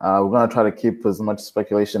 We're going to try to keep as much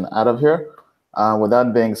speculation out of here. With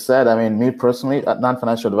that being said, I mean, me personally,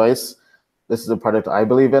 non-financial advice, this is a project I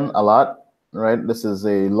believe in a lot, right? This is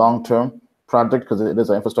a long-term project because it is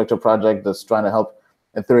an infrastructure project that's trying to help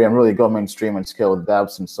Ethereum really go mainstream and scale with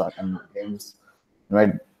dApps and games,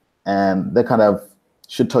 right? And that kind of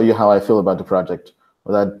should tell you how I feel about the project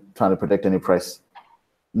without trying to predict any price.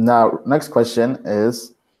 Now, next question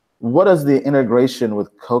is, what does the integration with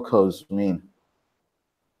COCOS mean?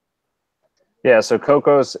 Yeah, so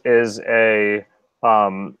COCOS is a,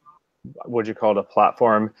 what do you call it, a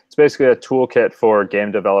platform. It's basically a toolkit for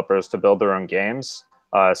game developers to build their own games,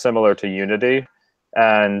 similar to Unity.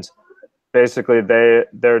 And basically,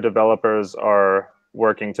 their developers are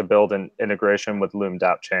working to build an integration with Loom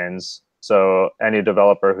DAppChains. So any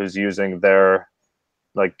developer who's using their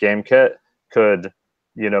like game kit could,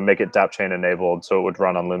 you know, make it DAppChain enabled, so it would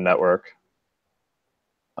run on Loom Network.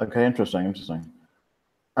 Okay, interesting.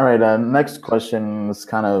 All right, next question is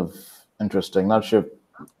kind of interesting. Not sure if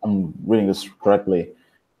I'm reading this correctly.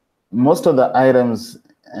 Most of the items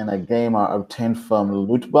in a game are obtained from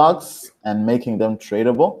loot box, and making them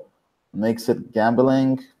tradable makes it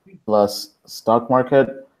gambling plus stock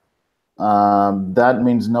market. That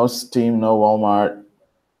means no Steam, no Walmart.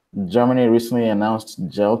 Germany recently announced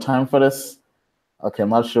jail time for this. Okay, I'm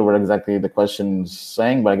not sure what exactly the question's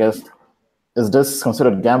saying, but I guess, is this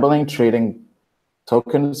considered gambling, trading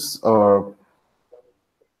tokens or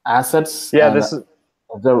assets? Yeah, is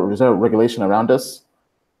there a regulation around this?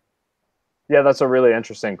 Yeah, that's a really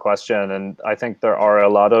interesting question. And I think there are a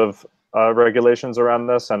lot of regulations around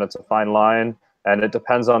this, and it's a fine line. And it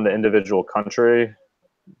depends on the individual country.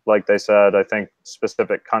 Like they said, I think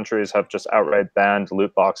specific countries have just outright banned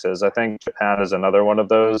loot boxes. I think Japan is another one of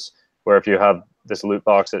those, where if you have this loot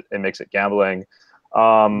box, it makes it gambling.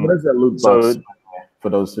 What is a loot box, for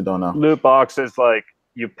those who don't know? Loot box is like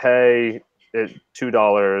you pay it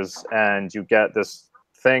 $2 and you get this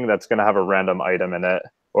thing that's going to have a random item in it.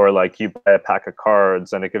 Or like you buy a pack of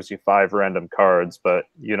cards and it gives you 5 random cards, but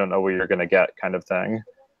you don't know what you're going to get, kind of thing.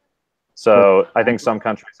 So I think some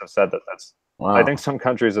countries have said that that's. Wow. I think some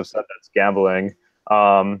countries have said that's gambling.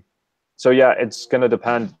 So yeah, it's going to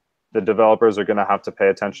depend. The developers are going to have to pay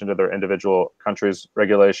attention to their individual countries'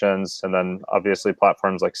 regulations, and then obviously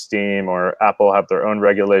platforms like Steam or Apple have their own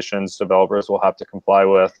regulations developers will have to comply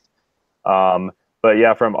with. But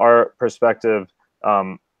yeah, from our perspective,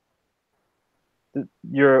 when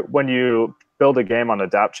you build a game on a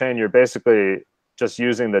DAppChain, you're basically just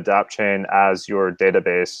using the DAppChain as your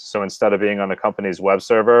database. So instead of being on a company's web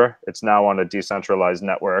server, it's now on a decentralized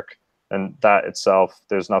network. And that itself,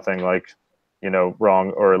 there's nothing like, you know,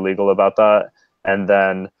 wrong or illegal about that. And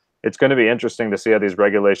then it's going to be interesting to see how these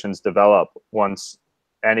regulations develop once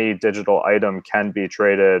any digital item can be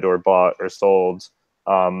traded or bought or sold.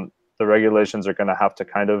 The regulations are going to have to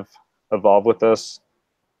kind of evolve with this.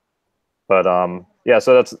 But yeah,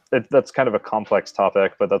 so that's kind of a complex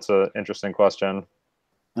topic, but that's an interesting question.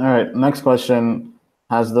 All right, next question.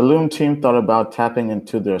 Has the Loom team thought about tapping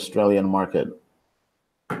into the Australian market?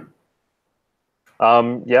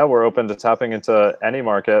 Yeah, we're open to tapping into any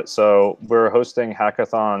market. So we're hosting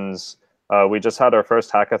hackathons. We just had our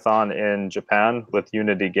first hackathon in Japan with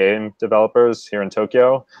Unity game developers here in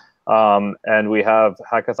Tokyo. And we have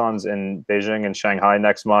hackathons in Beijing and Shanghai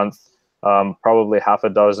next month. Probably half a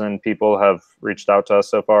dozen people have reached out to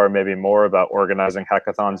us so far, maybe more, about organizing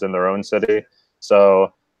hackathons in their own city.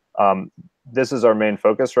 So this is our main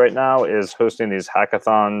focus right now, is hosting these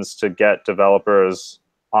hackathons to get developers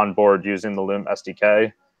on board using the Loom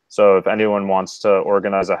SDK. So if anyone wants to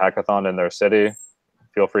organize a hackathon in their city,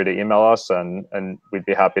 feel free to email us, and we'd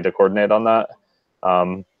be happy to coordinate on that.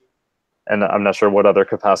 And I'm not sure what other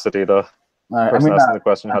capacity the person asking the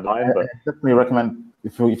question had in mind, but I definitely recommend,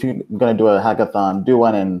 if you're going to do a hackathon, do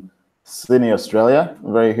one in Sydney, Australia.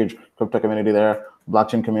 Very huge crypto community there,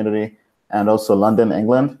 blockchain community, and also London,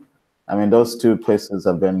 England. I mean, those two places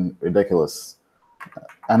have been ridiculous.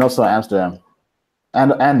 And also Amsterdam.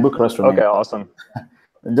 And Bucharest. Okay, awesome.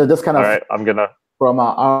 Just kind of all right, I'm gonna from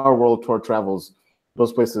our world tour travels,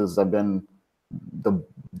 those places have been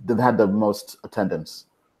they've had the most attendance.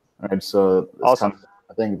 All right, so it's awesome.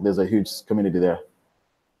 I think there's a huge community there.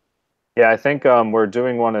 Yeah, I think we're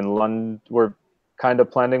doing one in London. We're kind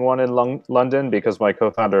of planning one in London because my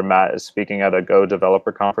co-founder Matt is speaking at a Go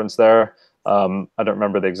developer conference there. I don't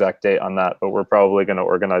remember the exact date on that, but we're probably going to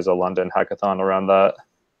organize a London hackathon around that.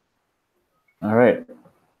 All right.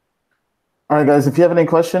 All right, guys, if you have any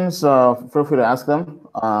questions, feel free to ask them.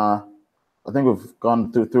 I think we've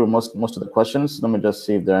gone through most of the questions. Let me just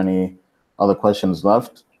see if there are any other questions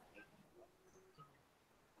left.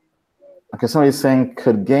 Okay, somebody's saying,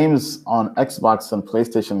 could games on Xbox and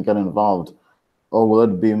PlayStation get involved, or will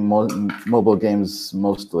it be mobile games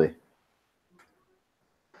mostly?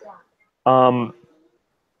 I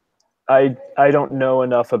don't know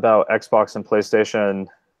enough about Xbox and PlayStation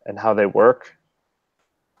and how they work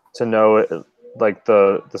to know like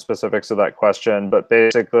the specifics of that question, but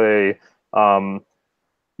basically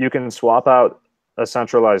you can swap out a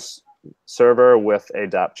centralized server with a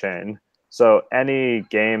DAppChain. So any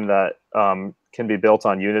game that can be built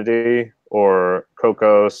on Unity or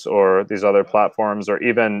Cocos or these other platforms, or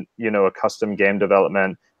even a custom game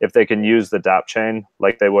development, if they can use the DAppChain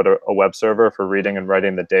like they would a web server for reading and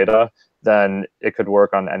writing the data, then it could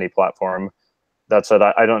work on any platform. That said,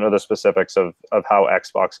 I don't know the specifics of how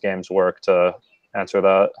Xbox games work to answer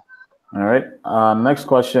that. All right. Next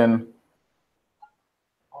question.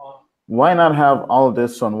 Why not have all of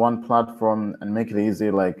this on one platform and make it easy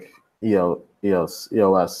like EOS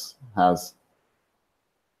has?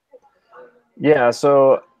 Yeah,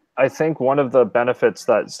 so I think one of the benefits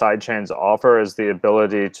that sidechains offer is the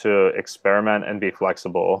ability to experiment and be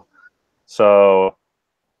flexible. So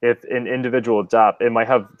if an individual DApp, it might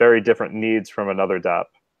have very different needs from another DApp,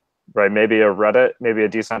 right? Maybe a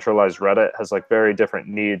decentralized Reddit has like very different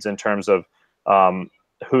needs in terms of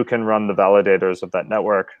who can run the validators of that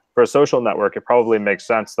network. For a social network, it probably makes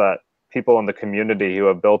sense that people in the community who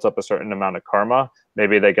have built up a certain amount of karma,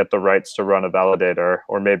 maybe they get the rights to run a validator,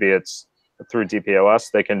 or maybe it's through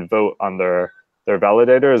DPoS, they can vote on their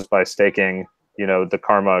validators by staking, the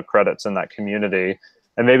karma credits in that community.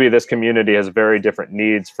 And maybe this community has very different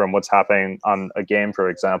needs from what's happening on a game, for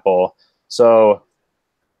example. So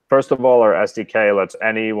first of all, our SDK lets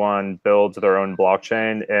anyone build their own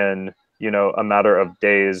blockchain in, a matter of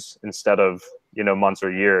days instead of, months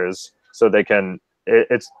or years. So they can,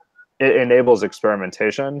 it enables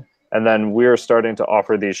experimentation. And then we're starting to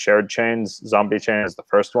offer these shared chains. Zombie chain is the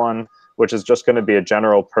first one, which is just going to be a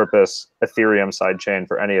general purpose Ethereum sidechain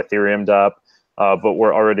for any Ethereum DApp. But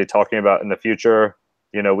we're already talking about in the future,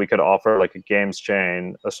 we could offer like a games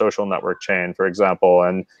chain, a social network chain, for example,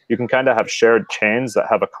 and you can kind of have shared chains that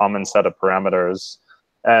have a common set of parameters.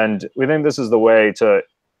 And we think this is the way to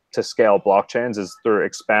scale blockchains, is through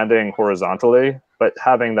expanding horizontally, but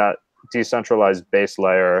having that decentralized base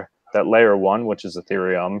layer, that layer one, which is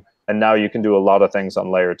Ethereum. And now you can do a lot of things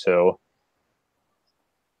on layer two.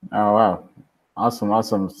 Oh, wow.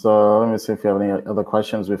 Awesome. So let me see if you have any other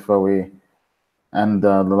questions before we end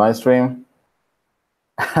the live stream.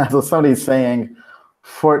 So somebody's saying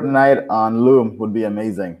Fortnite on Loom would be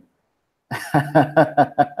amazing.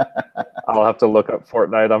 I'll have to look up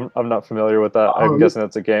Fortnite. I'm not familiar with that. I'm guessing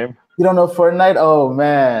that's a game. You don't know Fortnite? Oh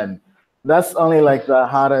man, that's only like the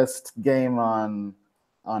hottest game on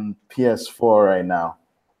PS4 right now.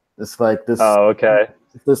 It's like this. Oh, okay.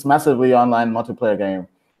 This massively online multiplayer game.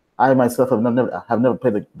 I myself have never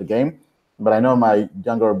played the game, but I know my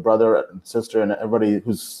younger brother and sister and everybody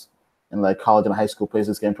who's in like college and high school plays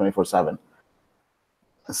this game 24/7.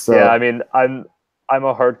 So yeah, I mean, I'm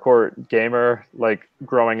a hardcore gamer. Like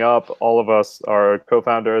growing up, all of us are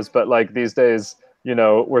co-founders, but like these days,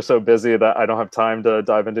 we're so busy that I don't have time to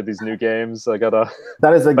dive into these new games. I gotta.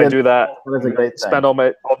 That is a good. I do that. That is a great thing. Spend all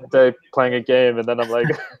the day playing a game, and then I'm like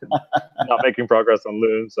not making progress on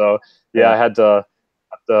Loom. So yeah, I had to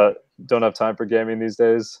don't have time for gaming these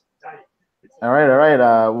days. All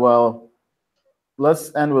right. Well,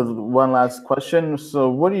 let's end with one last question. So,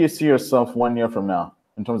 what do you see yourself 1 year from now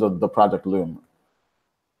in terms of the project Loom?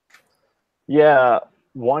 Yeah,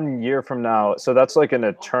 1 year from now. So that's like an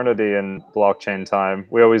eternity in blockchain time.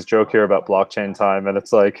 We always joke here about blockchain time, and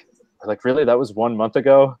it's like really, that was 1 month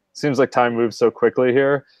ago? Seems like time moves so quickly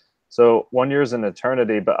here. So 1 year is an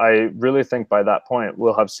eternity, but I really think by that point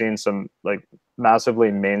we'll have seen some like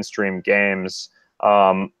massively mainstream games.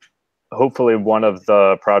 Hopefully one of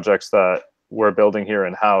the projects that we're building here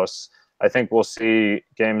in-house, I think we'll see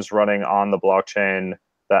games running on the blockchain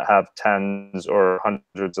that have tens or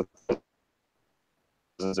hundreds of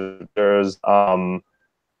users.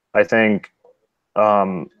 I think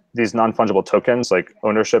these non-fungible tokens, like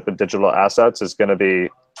ownership of digital assets, is going to be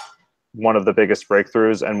one of the biggest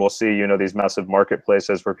breakthroughs. And we'll see, you know, these massive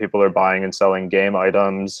marketplaces where people are buying and selling game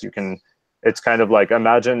items. It's kind of like,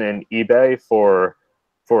 imagine an eBay for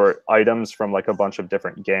items from like a bunch of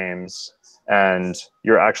different games, and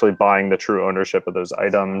you're actually buying the true ownership of those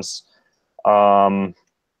items.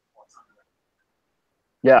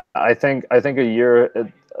 Yeah, I think a year,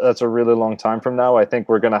 that's a really long time from now. I think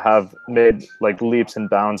we're going to have made like leaps and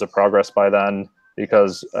bounds of progress by then,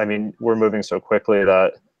 because I mean, we're moving so quickly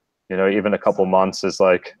that, you know, even a couple months is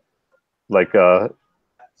like yeah.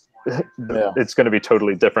 It's going to be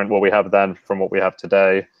totally different what we have then from what we have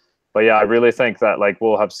today. But yeah, I really think that like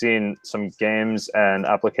we'll have seen some games and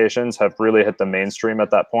applications have really hit the mainstream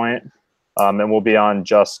at that point. And we'll be on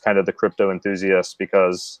just kind of the crypto enthusiasts,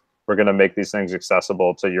 because we're going to make these things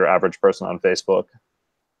accessible to your average person on Facebook.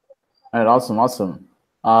 All right, awesome.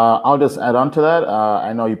 I'll just add on to that.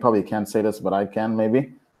 I know you probably can't say this, but I can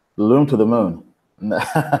maybe. Loom to the moon.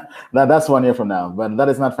 That's 1 year from now, but that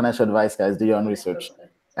is not financial advice, guys. Do your own research.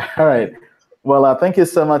 All right. Well, thank you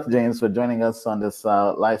so much, James, for joining us on this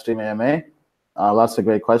live stream AMA. Lots of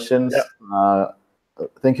great questions. Yep.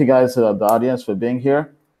 Thank you guys, the audience, for being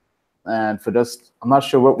here. And for just, I'm not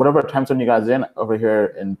sure whatever time zone you guys are in over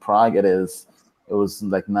here in Prague, it was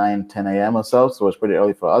like 9-10 a.m. or so it's pretty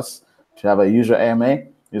early for us to have a user AMA.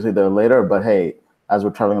 Usually they're later, but hey, as we're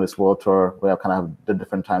traveling this world tour, we have kind of the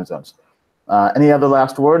different time zones. Any other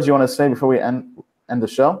last words you want to say before we end the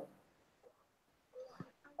show?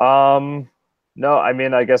 No, I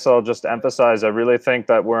mean, I guess I'll just emphasize, I really think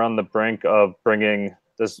that we're on the brink of bringing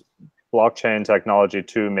this blockchain technology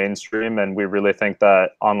to mainstream, and we really think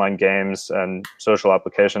that online games and social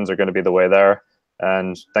applications are going to be the way there.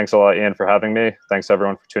 And thanks a lot, Ian, for having me. Thanks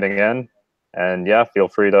everyone for tuning in. And yeah, feel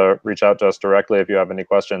free to reach out to us directly if you have any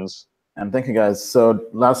questions. And thank you, guys. So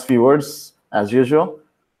last few words, as usual,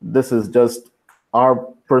 this is just our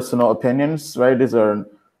personal opinions, right? These are,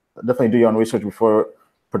 definitely do your own research before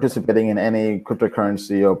participating in any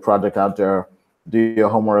cryptocurrency or project out there. Do your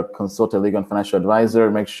homework, consult a legal and financial advisor,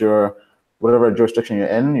 make sure whatever jurisdiction you're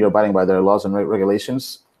in, you're abiding by their laws and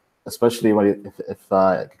regulations, especially when if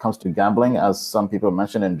it comes to gambling, as some people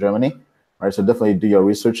mentioned in Germany, right? So definitely do your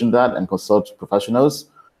research in that and consult professionals.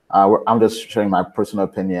 I'm just sharing my personal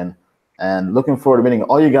opinion and looking forward to meeting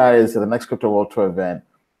all you guys at the next Crypto World Tour event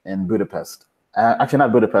in Budapest. Actually,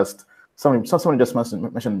 not Budapest. Somebody just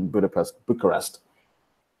mentioned Bucharest.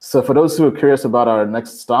 So for those who are curious about our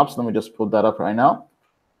next stops, let me just pull that up right now.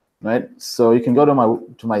 Right, so you can go to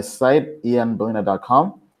my site,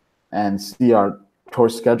 balina.com, and see our tour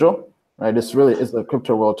schedule. Right, this really is the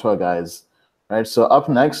Crypto World Tour, guys. Right, so up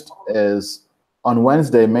next is on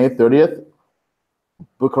Wednesday, May 30th,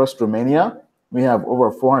 Bucharest, Romania. We have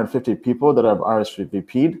over 450 people that have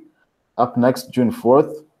RSVP'd. Up next, June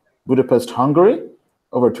 4th, Budapest, Hungary,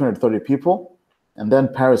 over 230 people. And then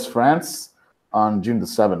Paris, France on June the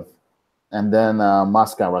 7th. And then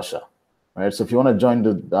Moscow, Russia. Right, so if you want to join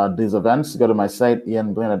these events, go to my site,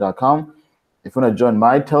 ianbalina.com. If you want to join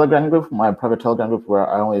my Telegram group, my private Telegram group, where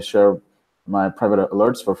I only share my private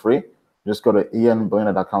alerts for free, just go to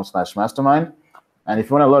ianbalina.com/mastermind. And if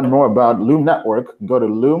you want to learn more about Loom Network, go to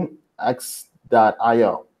loomx.io.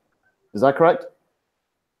 Is that correct?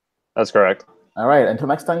 That's correct. All right, until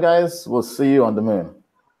next time, guys, we'll see you on the moon.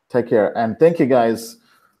 Take care. And thank you, guys.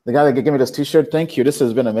 The guy that gave me this t-shirt, thank you. This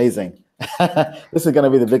has been amazing. This is going to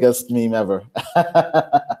be the biggest meme ever.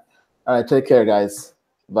 All right, take care, guys.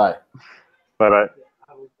 Bye. Bye-bye.